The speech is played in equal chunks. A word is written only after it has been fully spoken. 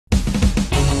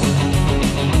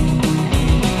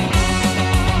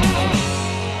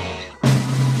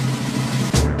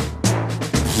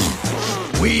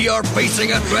We are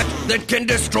facing a threat that can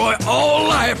destroy all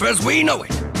life as we know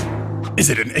it. Is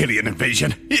it an alien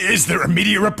invasion? Is there a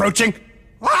meteor approaching?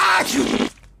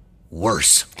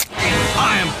 Worse.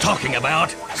 I am talking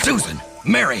about Susan,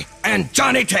 Mary, and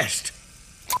Johnny Test.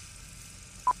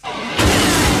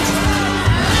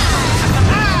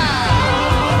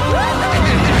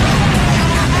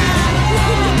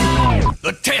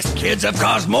 The Test kids have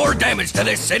caused more damage to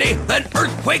this city than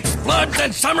earthquakes, floods,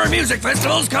 and summer music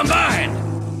festivals combined.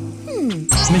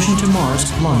 Mission to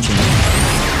Mars launching.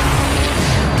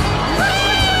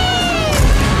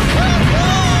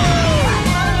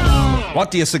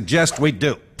 What do you suggest we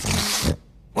do?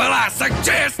 Well, I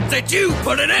suggest that you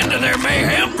put an end to their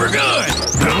mayhem for good.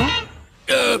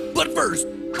 But first,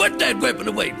 put that weapon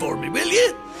away for me, will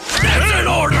you? That's an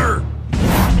order!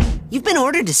 You've been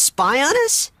ordered to spy on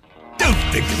us? Don't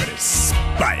think of it as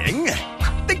spying.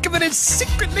 Think of it as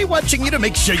secretly watching you to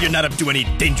make sure you're not up to any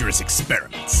dangerous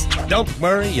experiments. Don't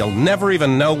worry, you'll never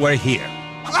even know we're here.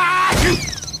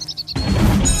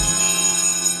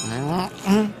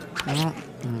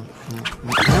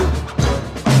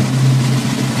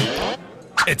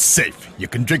 It's safe. You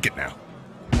can drink it now.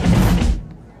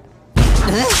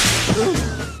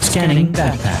 Scanning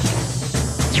backpack.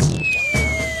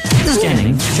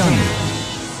 Scanning Johnny.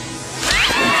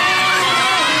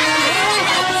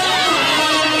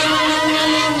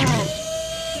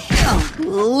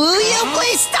 Will you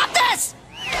please stop this?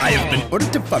 I have been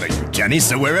ordered to follow you, Johnny,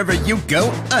 so wherever you go,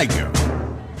 I go.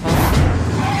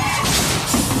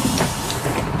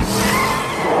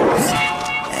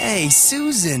 Hey,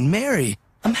 Susan, Mary,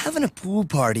 I'm having a pool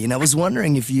party and I was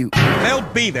wondering if you... They'll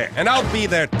be there, and I'll be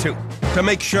there too, to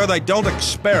make sure they don't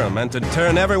experiment and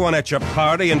turn everyone at your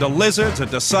party into lizards or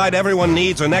decide everyone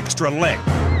needs an extra leg.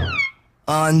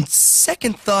 On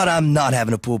second thought, I'm not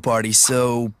having a pool party,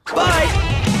 so... Bye!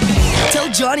 Tell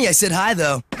Johnny I said hi,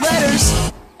 though. Letters!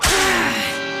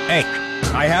 Hey,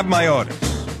 I have my orders,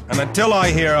 and until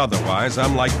I hear otherwise,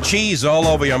 I'm like cheese all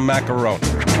over your macaroni.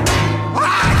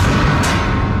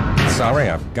 Sorry,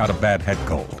 I've got a bad head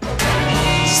cold.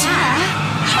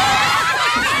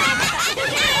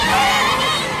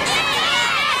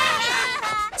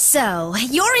 So,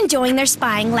 you're enjoying their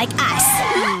spying like us.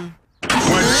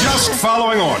 We're just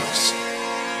following orders.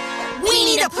 We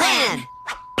need a plan!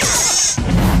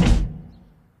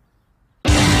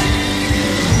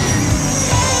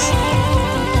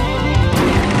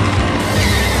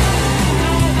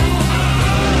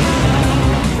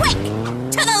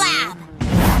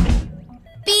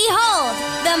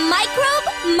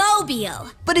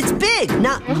 But it's big,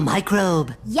 not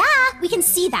microbe. Yeah, we can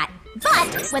see that.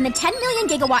 But when the 10 million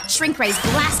gigawatt shrink rays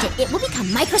blast it, it will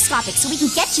become microscopic so we can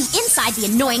get you inside the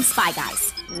annoying spy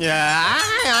guys.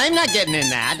 I'm not getting in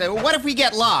that. What if we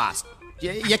get lost?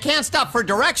 You can't stop for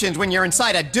directions when you're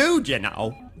inside a dude, you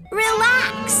know.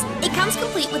 Relax. It comes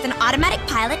complete with an automatic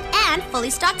pilot and fully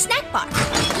stocked snack bar.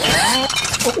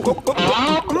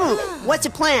 What's the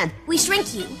plan? We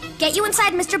shrink you, get you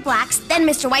inside Mr. Black's, then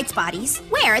Mr. White's bodies,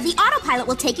 where the autopilot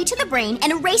will take you to the brain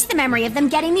and erase the memory of them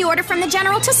getting the order from the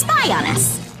general to spy on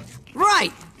us.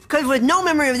 Right, because with no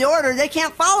memory of the order, they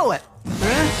can't follow it.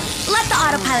 Let the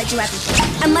autopilot do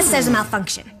everything, unless there's a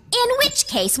malfunction. In which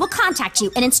case, we'll contact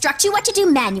you and instruct you what to do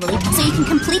manually so you can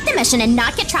complete the mission and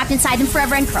not get trapped inside them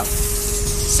forever and croak.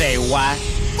 Say what?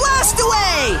 Blast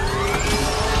away!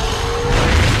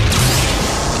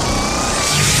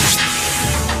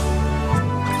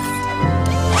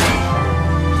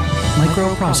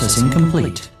 Microprocessing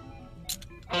complete.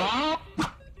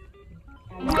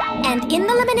 And in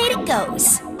the lemonade it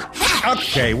goes.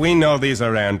 Okay, we know these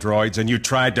are androids and you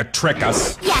tried to trick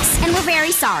us. Yes, and we're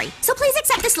very sorry. So please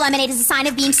accept this lemonade as a sign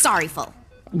of being sorryful.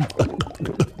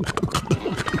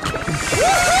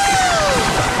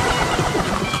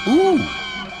 Ooh,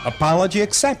 apology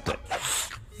accepted.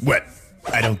 What?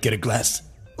 I don't get a glass?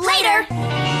 Later!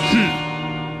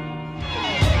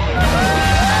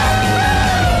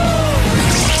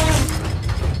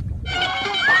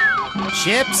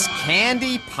 Chips,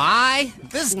 candy, pie?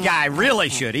 This guy really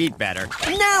should eat better.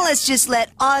 Now let's just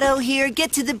let Otto here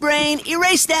get to the brain,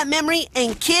 erase that memory,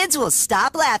 and kids will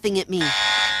stop laughing at me.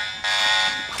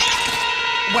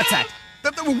 What's that?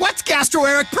 What's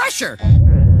gastroeric pressure?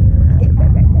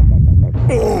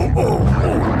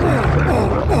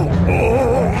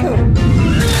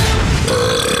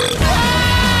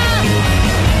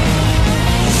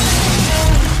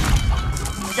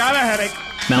 Got a headache.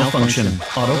 Malfunction.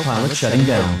 Autopilot shutting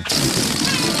down.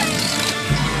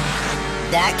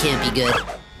 That can't be good.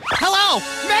 Hello!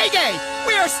 Mayday!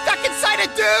 We are stuck inside a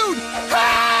dude!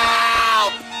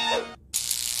 Help!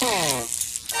 Uh-oh.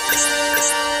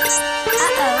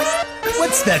 What's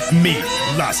What's that mean,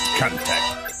 lost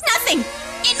contact? Nothing!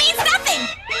 It means nothing!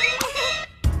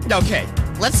 Okay,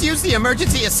 let's use the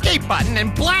emergency escape button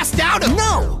and blast out of...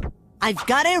 No! I've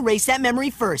got to erase that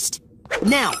memory first.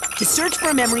 Now, to search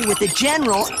for a memory with the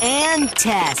general and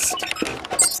test.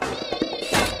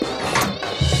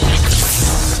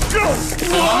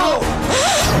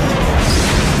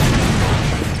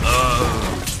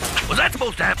 Was that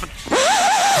supposed to happen?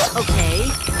 Okay.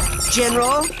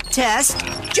 General, test,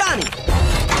 Johnny.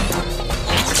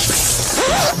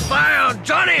 Spy on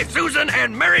Johnny, Susan,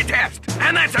 and Mary Test.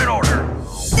 And that's in order.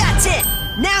 That's it!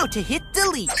 Now to hit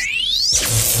delete.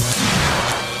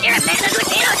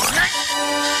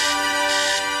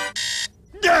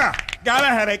 Yeah, got a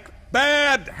headache.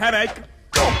 Bad headache.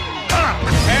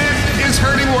 And is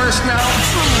hurting worse now.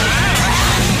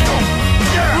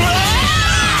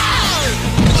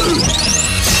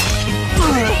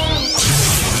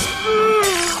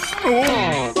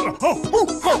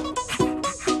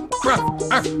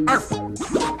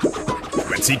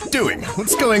 What's he doing?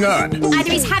 What's going on?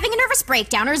 Either he's having a nervous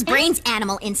breakdown or his brain's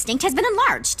animal instinct has been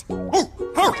enlarged.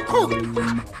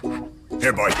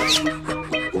 Here, boy.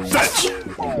 Fetch!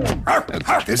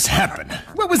 How did this happen?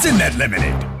 What was in that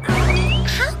lemonade?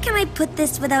 How can I put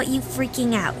this without you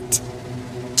freaking out?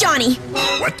 Johnny!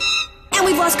 What? And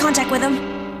we've lost contact with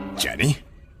him. Johnny?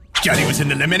 Johnny was in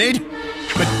the lemonade?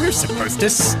 But we're supposed to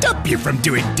stop you from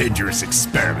doing dangerous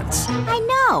experiments. I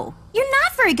know. You're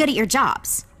not very good at your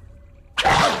jobs.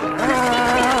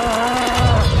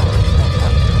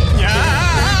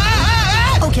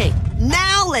 Okay,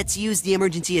 now let's use the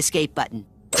emergency escape button.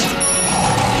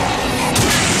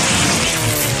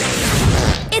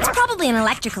 It's probably an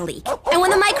electrical leak. And when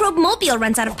the microbe mobile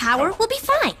runs out of power, we'll be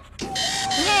fine.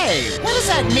 Hey, what does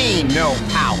that mean, no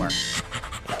power?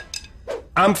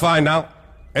 I'm fine now.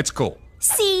 It's cool.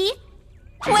 See?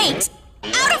 Wait,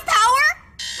 out of power?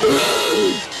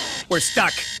 We're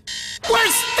stuck.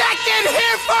 We're stuck in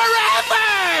here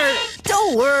forever!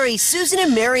 Don't worry, Susan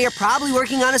and Mary are probably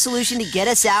working on a solution to get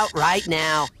us out right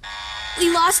now. We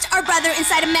lost our brother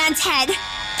inside a man's head.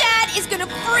 Dad is gonna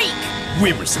freak.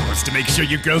 We were supposed to make sure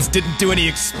you girls didn't do any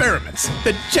experiments.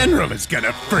 The general is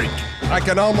gonna freak. I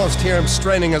can almost hear him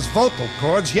straining his vocal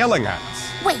cords, yelling at us.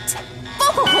 Wait,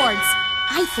 vocal cords.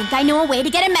 I think I know a way to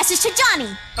get a message to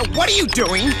Johnny. What are you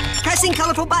doing? Pressing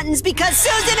colorful buttons because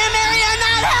Susan and Mary are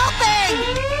not helping!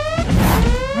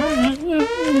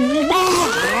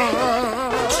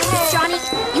 Johnny,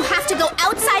 you have to go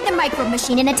outside the microbe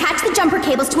machine and attach the jumper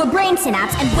cables to a brain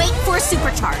synapse and wait for a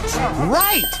supercharge.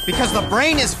 Right, because the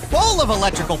brain is full of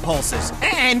electrical pulses.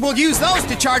 And we'll use those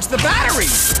to charge the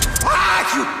batteries.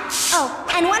 Oh,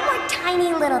 and one more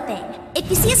tiny little thing. If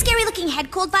you see a scary-looking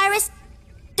head cold virus,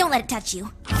 don't let it touch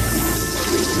you.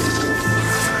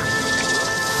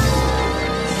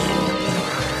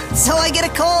 So I get a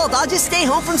cold, I'll just stay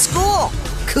home from school.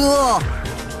 Cool.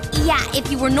 Yeah,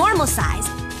 if you were normal size.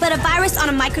 But a virus on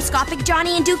a microscopic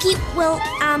Johnny and Dookie will,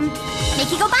 make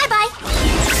you go bye-bye.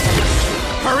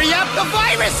 Hurry up, the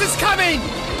virus is coming!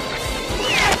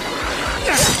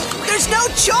 There's no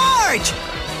charge!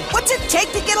 What's it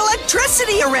take to get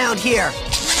electricity around here?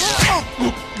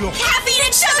 Caffeine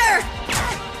and sugar!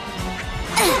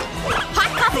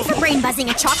 Hot coffee for brain buzzing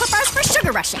and chocolate bars for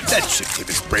sugar rushing. That should give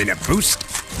his brain a boost.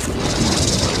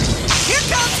 Here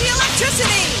comes the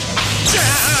electricity!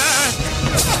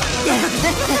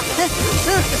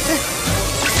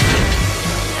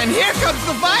 And here comes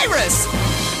the virus!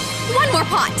 One more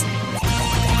pot.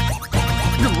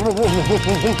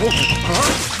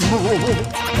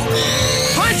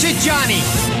 Punch it, Johnny!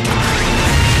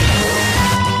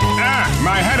 Ah,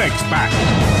 my headache's back.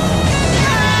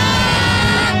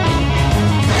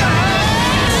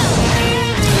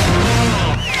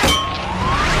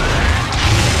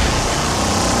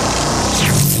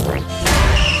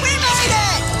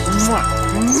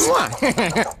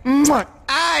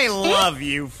 I love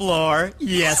you, Floor.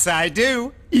 Yes, I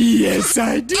do. Yes,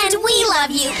 I do. And we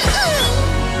love you.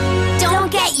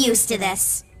 Don't get used to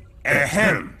this.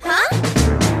 Ahem. Huh?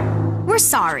 We're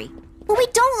sorry, but we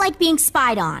don't like being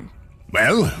spied on.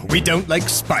 Well, we don't like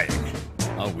spying.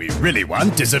 All we really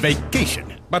want is a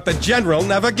vacation. But the general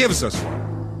never gives us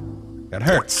one. It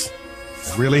hurts.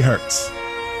 It really hurts.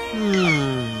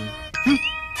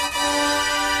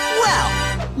 Well,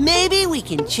 maybe we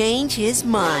can change his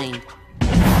mind.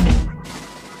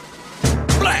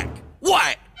 Black,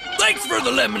 white, thanks for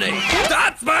the lemonade.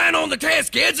 Stop spying on the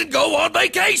test kids and go on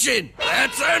vacation.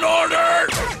 That's an order.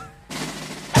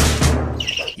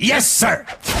 Yes, sir.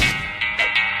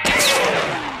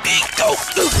 Go.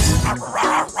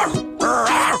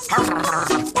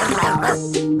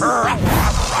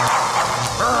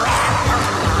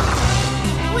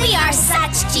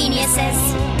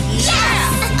 geniuses. Yes!